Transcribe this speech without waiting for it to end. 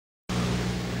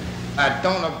I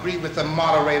don't agree with the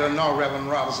moderator nor Reverend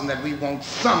Robinson that we want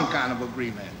some kind of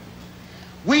agreement.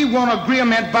 We want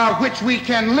agreement by which we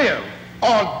can live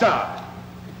or die.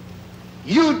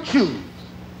 You choose.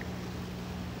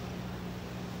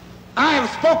 I have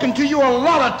spoken to you a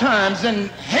lot of times in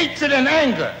hatred and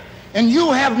anger, and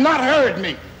you have not heard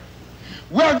me.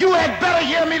 Well, you had better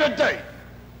hear me today.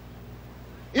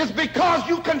 It's because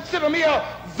you consider me a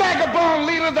vagabond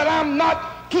leader that I'm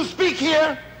not to speak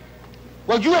here.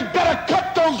 Well, you had better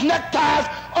cut those neckties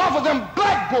off of them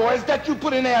black boys that you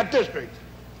put in our district,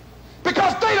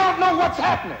 because they don't know what's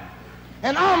happening.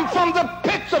 And I'm from the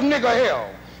pits of nigger hell,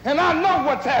 and I know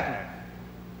what's happening.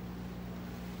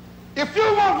 If you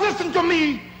won't listen to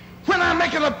me when I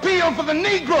make an appeal for the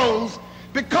Negroes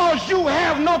because you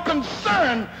have no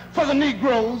concern for the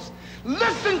Negroes,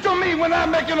 listen to me when I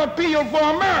make an appeal for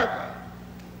America.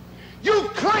 You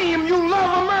claim you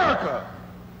love America.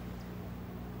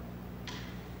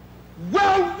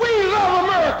 Well, we love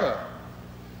America.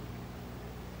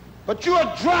 But you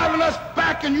are driving us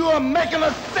back and you are making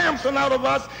a Samson out of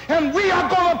us, and we are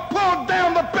going to pull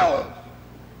down the pillars.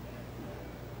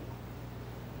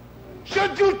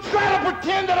 Should you try to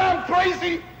pretend that I'm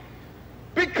crazy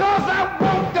because I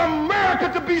want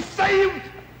America to be saved?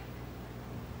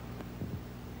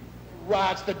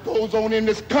 Riots that goes on in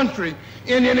this country,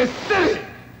 in any city.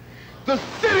 The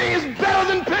city is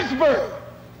better than Pittsburgh.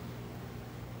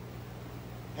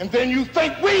 And then you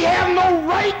think we have no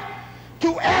right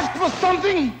to ask for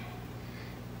something?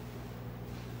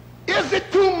 Is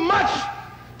it too much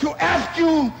to ask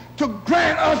you to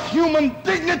grant us human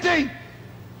dignity?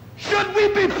 Should we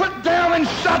be put down and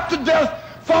shot to death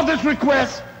for this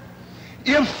request?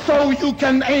 If so, you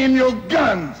can aim your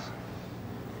guns.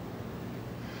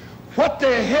 What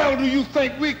the hell do you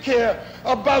think we care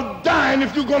about dying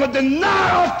if you're going to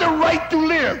deny us the right to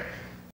live?